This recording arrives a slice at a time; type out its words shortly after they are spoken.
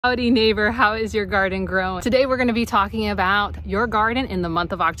Howdy neighbor, how is your garden growing? Today we're going to be talking about your garden in the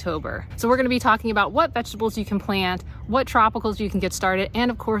month of October. So we're going to be talking about what vegetables you can plant, what tropicals you can get started, and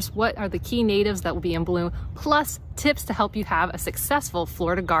of course what are the key natives that will be in bloom, plus tips to help you have a successful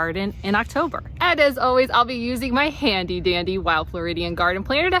Florida garden in October. And as always, I'll be using my handy dandy Wild Floridian garden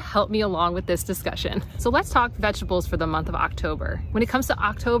planner to help me along with this discussion. So let's talk vegetables for the month of October. When it comes to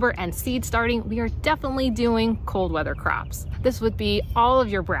October and seed starting, we are definitely doing cold weather crops. This would be all of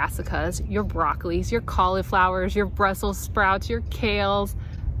your brassicas, your broccolis, your cauliflowers, your Brussels sprouts, your kales,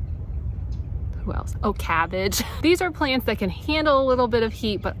 who else? Oh, cabbage. These are plants that can handle a little bit of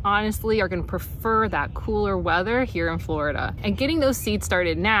heat, but honestly are going to prefer that cooler weather here in Florida. And getting those seeds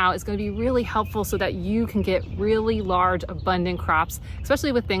started now is going to be really helpful so that you can get really large, abundant crops,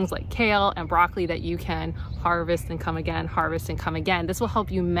 especially with things like kale and broccoli that you can harvest and come again, harvest and come again. This will help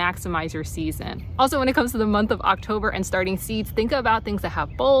you maximize your season. Also, when it comes to the month of October and starting seeds, think about things that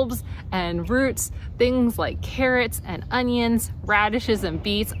have bulbs and roots, things like carrots and onions, radishes and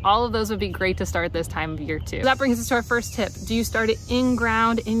beets. All of those would be great to start this time of year too. So that brings us to our first tip. Do you start it in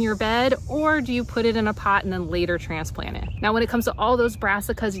ground in your bed, or do you put it in a pot and then later transplant it? Now, when it comes to all those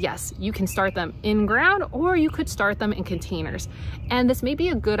brassicas, yes, you can start them in ground, or you could start them in containers. And this may be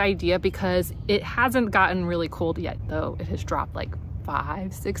a good idea because it hasn't gotten really cold yet, though it has dropped like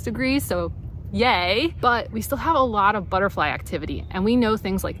 5-6 degrees, so yay. But we still have a lot of butterfly activity, and we know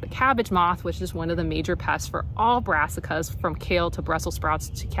things like the cabbage moth, which is one of the major pests for all brassicas, from kale to Brussels sprouts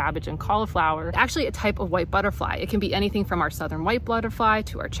to cabbage and cauliflower. Actually a type of white butterfly. It can be anything from our southern white butterfly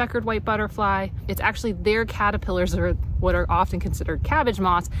to our checkered white butterfly. It's actually their caterpillars that are what are often considered cabbage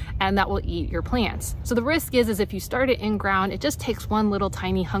moths, and that will eat your plants. So the risk is if you start it in ground, it just takes one little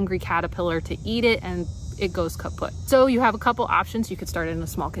tiny hungry caterpillar to eat it and it goes kaput. So you have a couple options. You could start it in a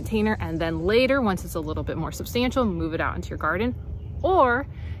small container and then later, once it's a little bit more substantial, move it out into your garden. Or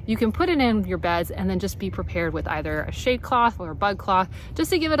you can put it in your beds and then just be prepared with either a shade cloth or a bud cloth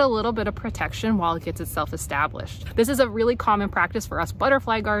just to give it a little bit of protection while it gets itself established. This is a really common practice for us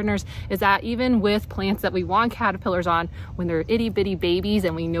butterfly gardeners, is that even with plants that we want caterpillars on, when they're itty bitty babies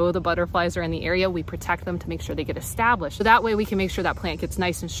and we know the butterflies are in the area, we protect them to make sure they get established. So that way we can make sure that plant gets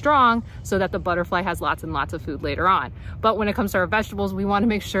nice and strong so that the butterfly has lots and lots of food later on. But when it comes to our vegetables, we want to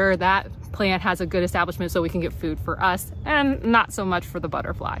make sure that plant has a good establishment so we can get food for us and not so much for the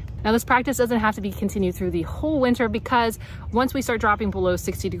butterfly. Now, this practice doesn't have to be continued through the whole winter, because once we start dropping below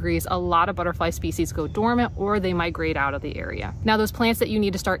 60 degrees, a lot of butterfly species go dormant or they migrate out of the area. Now, those plants that you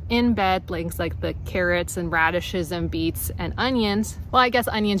need to start in bed, things like the carrots and radishes and beets and onions, well, I guess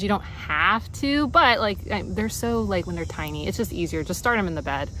onions you don't have to, but like they're so like when they're tiny, it's just easier. Just start them in the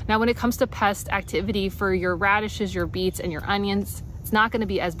bed. Now, when it comes to pest activity for your radishes, your beets, and your onions, it's not going to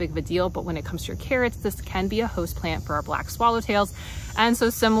be as big of a deal, but when it comes to your carrots, this can be a host plant for our black swallowtails. And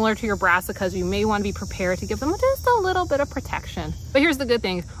so similar to your brassicas, you may want to be prepared to give them just a little bit of protection. But here's the good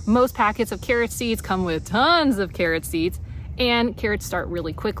thing. Most packets of carrot seeds come with tons of carrot seeds, and carrots start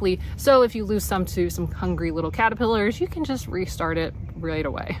really quickly. So if you lose some to some hungry little caterpillars, you can just restart it right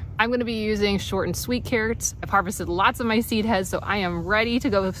away. I'm going to be using short and sweet carrots. I've harvested lots of my seed heads, so I am ready to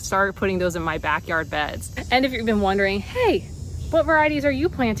go start putting those in my backyard beds. And if you've been wondering, hey, what varieties are you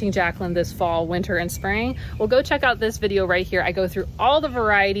planting, Jacqueline, this fall, winter, and spring? Well, go check out this video right here. I go through all the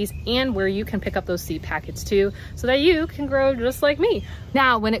varieties and where you can pick up those seed packets too, so that you can grow just like me.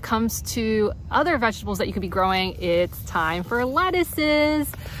 Now, when it comes to other vegetables that you could be growing, it's time for lettuces.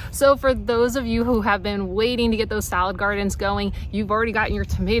 So for those of you who have been waiting to get those salad gardens going, you've already gotten your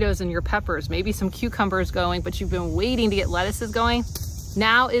tomatoes and your peppers, maybe some cucumbers going, but you've been waiting to get lettuces going.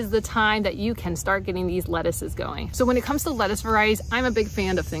 Now is the time that you can start getting these lettuces going. So when it comes to lettuce varieties, I'm a big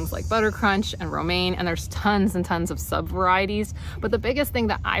fan of things like buttercrunch and romaine, and there's tons and tons of sub varieties. But the biggest thing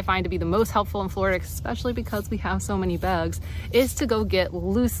that I find to be the most helpful in Florida, especially because we have so many bugs, is to go get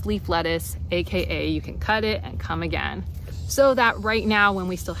loose leaf lettuce, AKA you can cut it and come again. So that right now, when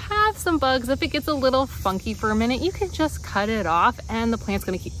we still have some bugs, if it gets a little funky for a minute, you can just cut it off and the plant's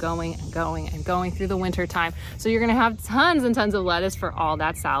gonna keep going and going and going through the winter time. So you're gonna have tons and tons of lettuce for all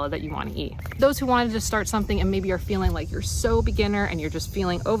that salad that you wanna eat. Those who wanted to start something and maybe are feeling like you're so beginner and you're just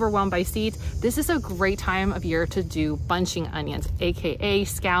feeling overwhelmed by seeds, this is a great time of year to do bunching onions, AKA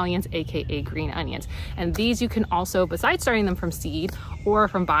scallions, AKA green onions. And these you can also, besides starting them from seed or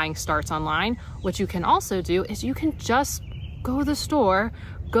from buying starts online, what you can also do is you can just go to the store,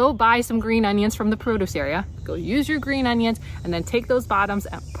 go buy some green onions from the produce area, go use your green onions, and then take those bottoms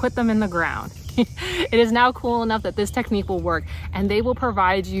and put them in the ground. It is now cool enough that this technique will work, and they will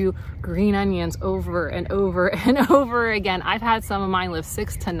provide you green onions over and over and over again. I've had some of mine live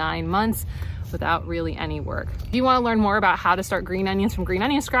 6 to 9 months without really any work. If you want to learn more about how to start green onions from green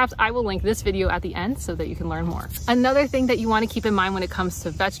onion scraps, I will link this video at the end so that you can learn more. Another thing that you want to keep in mind when it comes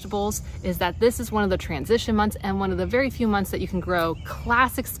to vegetables is that this is one of the transition months and one of the very few months that you can grow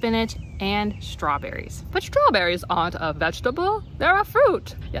classic spinach and strawberries. But strawberries aren't a vegetable, they're a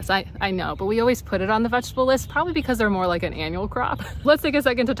fruit. Yes, I know, but we always put it on the vegetable list, probably because they're more like an annual crop. Let's take a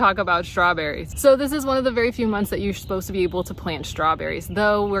second to talk about strawberries. So this is one of the very few months that you're supposed to be able to plant strawberries,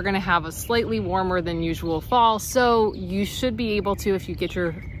 though we're gonna have a slightly warmer than usual fall, so you should be able to, if you get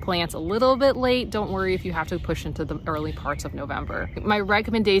your plants a little bit late, don't worry if you have to push into the early parts of November. My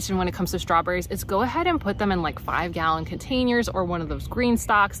recommendation when it comes to strawberries is go ahead and put them in like 5-gallon containers or one of those green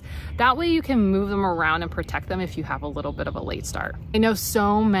stocks. That way you can move them around and protect them if you have a little bit of a late start. I know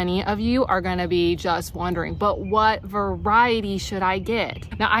so many of you are gonna be just wondering, but what variety should I get?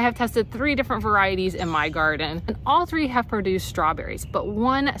 Now I have tested 3 different varieties in my garden and all 3 have produced strawberries, but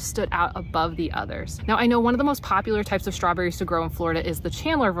one stood out above the others. Now I know one of the most popular types of strawberries to grow in Florida is the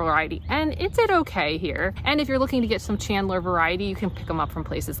Chandler variety, and it did okay here. And if you're looking to get some Chandler variety, you can pick them up from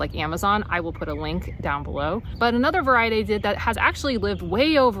places like Amazon. I will put a link down below. But another variety I did that has actually lived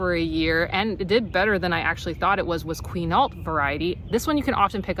way over a year and it did better than I actually thought it was Quinault variety. This one you can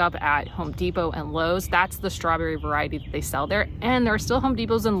often pick up at Home Depot and Lowe's. That's the strawberry variety that they sell there, and there are still Home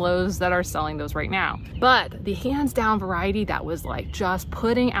Depots and Lowe's that are selling those right now. But the hands down variety that was like just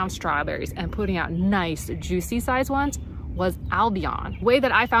putting out strawberries and putting out nice juicy size ones was Albion. The way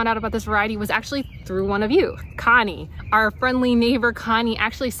that I found out about this variety was actually through one of you, Connie. Our friendly neighbor Connie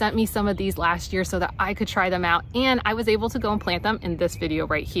actually sent me some of these last year so that I could try them out, and I was able to go and plant them in this video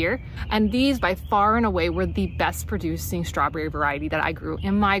right here. And these by far and away were the best producing strawberry variety that I grew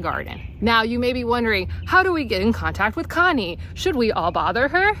in my garden. Now you may be wondering, how do we get in contact with Connie? Should we all bother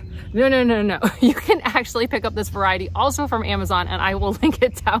her? No. You can actually pick up this variety also from Amazon, and I will link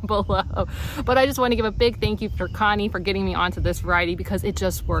it down below. But I just want to give a big thank you for Connie for getting me onto this variety because it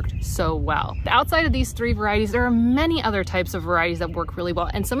just worked so well. Outside of these 3 varieties, there are many other types of varieties that work really well,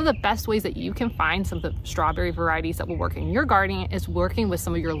 and some of the best ways that you can find some of the strawberry varieties that will work in your garden is working with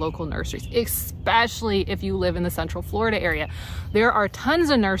some of your local nurseries, especially if you live in the Central Florida area. There are tons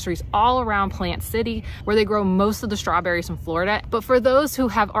of nurseries all around Plant City where they grow most of the strawberries in Florida. But for those who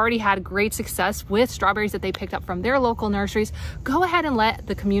have already had great success with strawberries that they picked up from their local nurseries, go ahead and let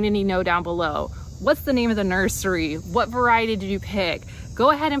the community know down below. What's the name of the nursery? What variety did you pick? Go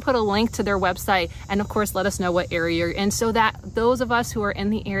ahead and put a link to their website, and of course let us know what area you're in so that those of us who are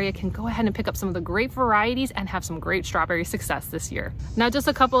in the area can go ahead and pick up some of the great varieties and have some great strawberry success this year. Now just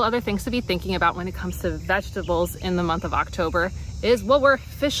a couple other things to be thinking about when it comes to vegetables in the month of October is, well, we're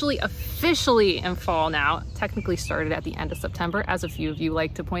officially in fall now. Technically started at the end of September, as a few of you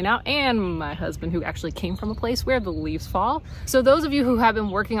like to point out, and my husband who actually came from a place where the leaves fall. So those of you who have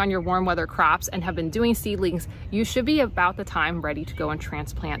been working on your warm weather crops and have been doing seedlings, you should be about the time ready to go and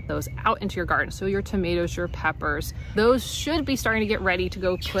transplant those out into your garden. So your tomatoes, your peppers, those should be starting to get ready to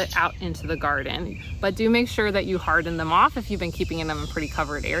go put out into the garden. But do make sure that you harden them off if you've been keeping them in pretty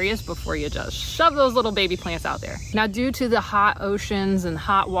covered areas before you just shove those little baby plants out there. Now, due to the hot oceans and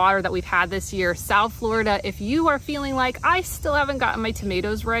hot water that we've had this year, South Florida, if you are feeling like, I still haven't gotten my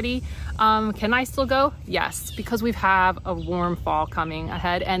tomatoes ready, can I still go? Yes, because we have a warm fall coming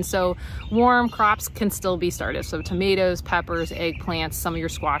ahead, and so warm crops can still be started. So tomatoes, peppers, eggplants, some of your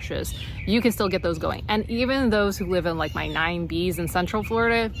squashes, you can still get those going. And even those who live in like my 9Bs in Central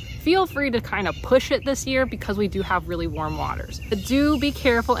Florida, feel free to kind of push it this year because we do have really warm waters. But do be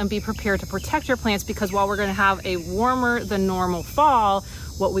careful and be prepared to protect your plants, because while we're going to have a warmer than normal fall,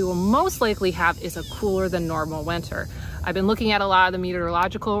 what we will most likely have is a cooler than normal winter. I've been looking at a lot of the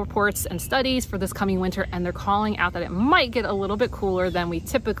meteorological reports and studies for this coming winter, and they're calling out that it might get a little bit cooler than we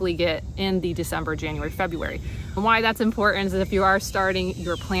typically get in the December, January, February. And why that's important is if you are starting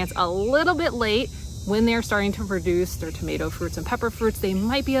your plants a little bit late, when they're starting to produce their tomato fruits and pepper fruits, they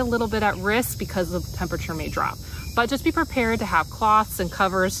might be a little bit at risk because the temperature may drop. But just be prepared to have cloths and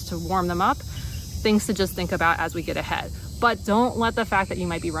covers to warm them up, things to just think about as we get ahead. But don't let the fact that you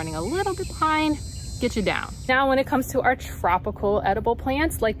might be running a little bit behind get you down. Now, when it comes to our tropical edible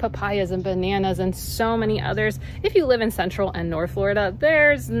plants like papayas and bananas and so many others, if you live in Central and North Florida,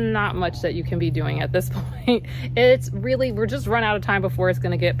 there's not much that you can be doing at this point. It's really, we're just run out of time before it's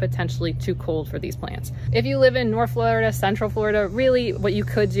going to get potentially too cold for these plants. If you live in North Florida, Central Florida, really what you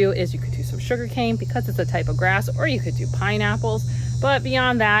could do is you could do some sugarcane because it's a type of grass, or you could do pineapples. But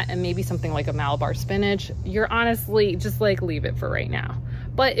beyond that, and maybe something like a Malabar spinach, you're honestly just like leave it for right now.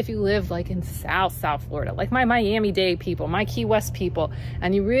 But if you live like in South Florida, like my Miami-Dade people, my Key West people,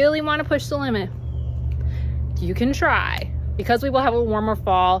 and you really want to push the limit, you can try. Because we will have a warmer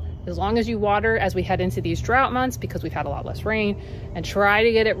fall, As long as you water as we head into these drought months, because we've had a lot less rain, and try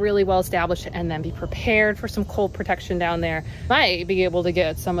to get it really well established, and then be prepared for some cold protection down there, might be able to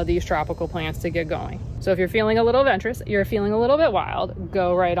get some of these tropical plants to get going. So if you're feeling a little adventurous, you're feeling a little bit wild,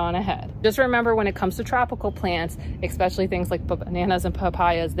 go right on ahead. Just remember, when it comes to tropical plants, especially things like bananas and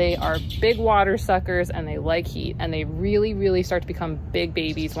papayas, they are big water suckers and they like heat, and they really start to become big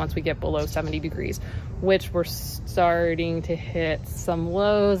babies once we get below 70 degrees, which we're starting to hit some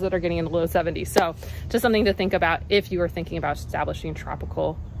lows that are getting in the low 70s. So just something to think about if you are thinking about establishing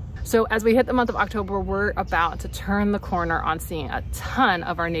tropical. So as we hit the month of October, we're about to turn the corner on seeing a ton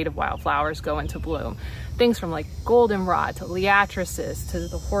of our native wildflowers go into bloom. Things from like goldenrod to liatrices to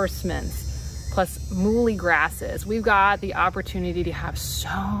the horsemans, plus muhly grasses. We've got the opportunity to have so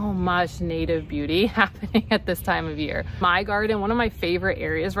much native beauty happening at this time of year. My garden, one of my favorite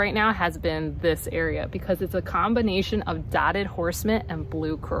areas right now has been this area, because it's a combination of dotted horsemint and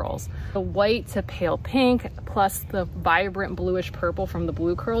blue curls. The white to pale pink plus the vibrant bluish purple from the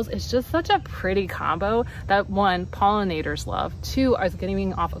blue curls is just such a pretty combo that, one, pollinators love, two, is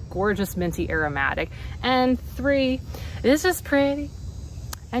getting off a gorgeous minty aromatic, and three, it's just pretty.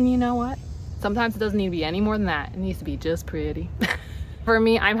 And you know what? Sometimes it doesn't need to be any more than that. It needs to be just pretty. For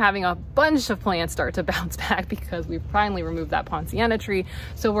me, I'm having a bunch of plants start to bounce back because we've finally removed that ponciana tree.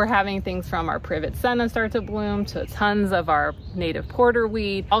 So we're having things from our privet senna start to bloom to tons of our native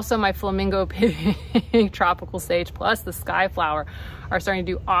porterweed. Also my flamingo pig, tropical sage, plus the skyflower are starting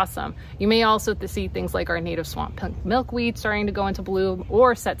to do awesome. You may also see things like our native swamp pink milkweed starting to go into bloom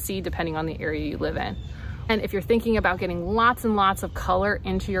or set seed depending on the area you live in. And if you're thinking about getting lots and lots of color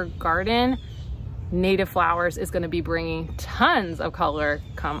into your garden, native flowers is going to be bringing tons of color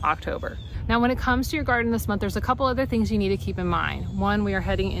come October. Now, when it comes to your garden this month, there's a couple other things you need to keep in mind. One, we are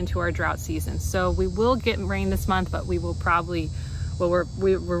heading into our drought season. So we will get rain this month, but we will probably, well,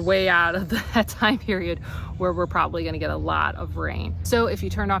 we're way out of that time period where we're probably going to get a lot of rain. So if you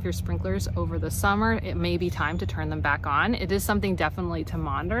turn off your sprinklers over the summer, it may be time to turn them back on. It is something definitely to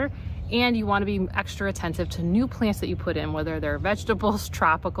monitor. And you want to be extra attentive to new plants that you put in, whether they're vegetables,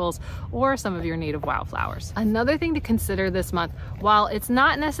 tropicals, or some of your native wildflowers. Another thing to consider this month, while it's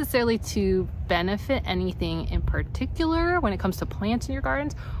not necessarily to benefit anything in particular when it comes to plants in your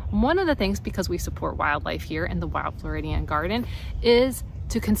gardens, one of the things, because we support wildlife here in the Wild Floridian garden, is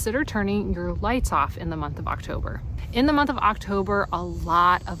to consider turning your lights off in the month of October. In the month of October, a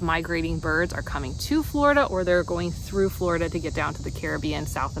lot of migrating birds are coming to Florida, or they're going through Florida to get down to the Caribbean,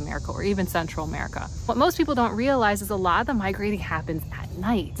 South America, or even Central America. What most people don't realize is a lot of the migrating happens at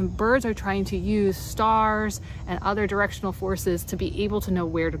night. And birds are trying to use stars and other directional forces to be able to know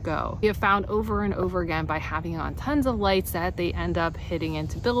where to go. We have found over and over again by having on tons of lights that they end up hitting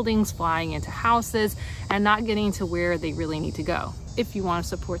into buildings, flying into houses, and not getting to where they really need to go. If you want to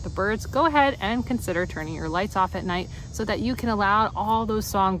support the birds, go ahead and consider turning your lights off at night so that you can allow all those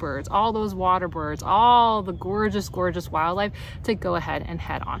songbirds, all those water birds, all the gorgeous, gorgeous wildlife to go ahead and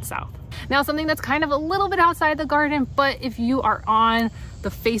head on south. Now, something that's kind of a little bit outside the garden, but if you are on the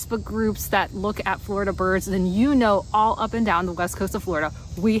Facebook groups that look at Florida birds, then you know all up and down the west coast of Florida,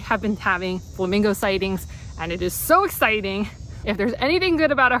 we have been having flamingo sightings, and it is so exciting. If there's anything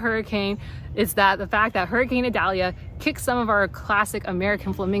good about a hurricane, it's that the fact that Hurricane Idalia kicked some of our classic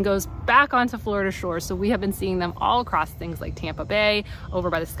American flamingos back onto Florida shores. So we have been seeing them all across things like Tampa Bay, over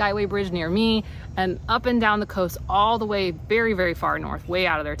by the Skyway Bridge near me, and up and down the coast all the way very, very far north, way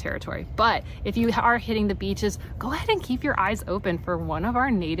out of their territory. But if you are hitting the beaches, go ahead and keep your eyes open for one of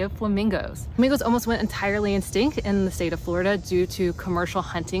our native flamingos. Flamingos almost went entirely extinct in the state of Florida due to commercial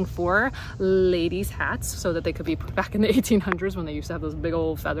hunting for ladies' hats so that they could be put back in the 1800s when they used to have those big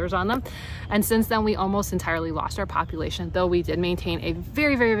old feathers on them. And since then, we almost entirely lost our population, though we did maintain a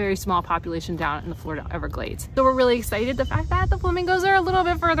very, very, very small population down in the Florida Everglades. So we're really excited the fact that the flamingos are a little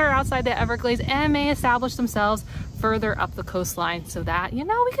bit further outside the Everglades and may establish themselves further up the coastline so that, you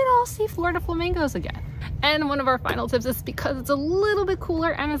know, we can all see Florida flamingos again. And one of our final tips is, because it's a little bit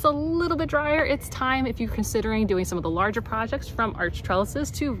cooler and it's a little bit drier, it's time, if you're considering doing some of the larger projects from arch trellises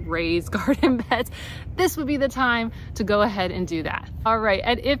to raised garden beds, this would be the time to go ahead and do that. All right,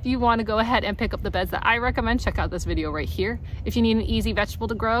 and if you want to go ahead and pick up the beds that I recommend, check out this video right here. If you need an easy vegetable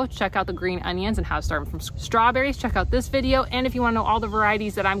to grow, check out the green onions and how to start from strawberries, check out this video. And if you want to know all the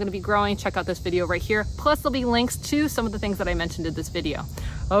varieties that I'm going to be growing, check out this video right here. Plus there'll be links to some of the things that I mentioned in this video.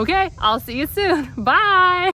 Okay, I'll see you soon. Bye.